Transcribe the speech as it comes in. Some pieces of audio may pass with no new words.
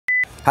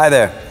Hi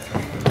there,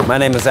 my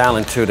name is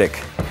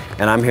Tudyk,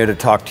 and I'm here to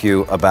talk to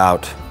you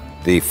about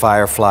the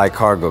Firefly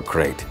cargo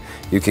crate.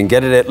 You can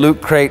get it at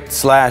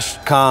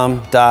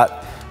lootecrate.com.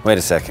 Wait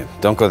a second,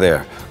 don't go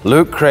there.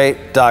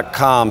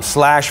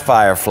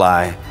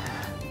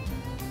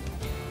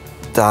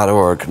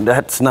 lootecrate.com/firefly.org.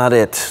 That's not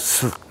it.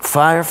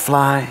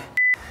 Firefly,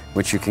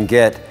 which you can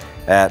get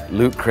at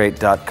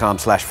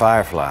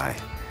lootecrate.com/firefly.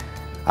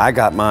 I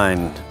got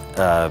mine.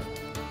 I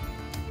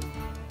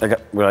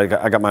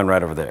got mine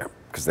right over there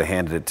because they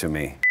handed it to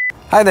me.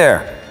 Hi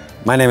there,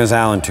 my name is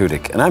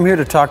Tudyk, and I'm here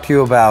to talk to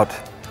you about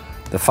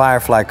the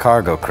Firefly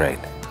cargo crate.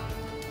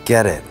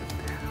 Get it?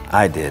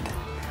 I did.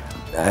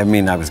 I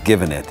mean, I was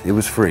given it. It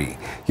was free.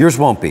 Yours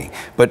won't be,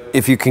 but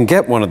if you can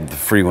get one of the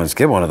free ones,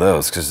 get one of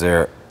those because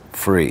they're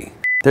free.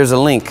 There's a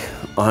link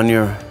on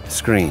your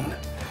screen,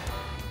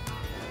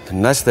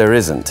 unless there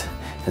isn't,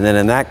 and then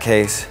in that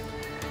case,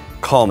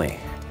 call me.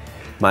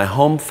 My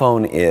home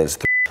phone is...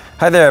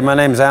 Hi there, my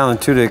name is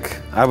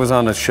Tudyk. I was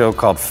on a show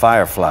called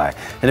Firefly.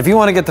 And if you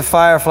want to get the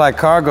Firefly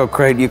cargo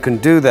crate, you can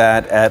do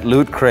that at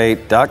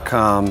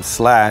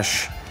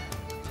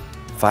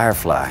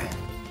lootecrate.com/firefly.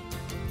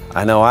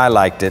 I know I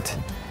liked it.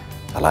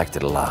 I liked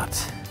it a lot.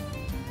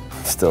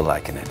 I'm still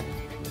liking it.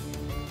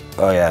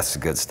 Oh yeah, it's the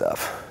good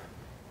stuff.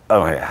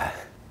 Oh my God.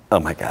 Oh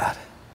my God.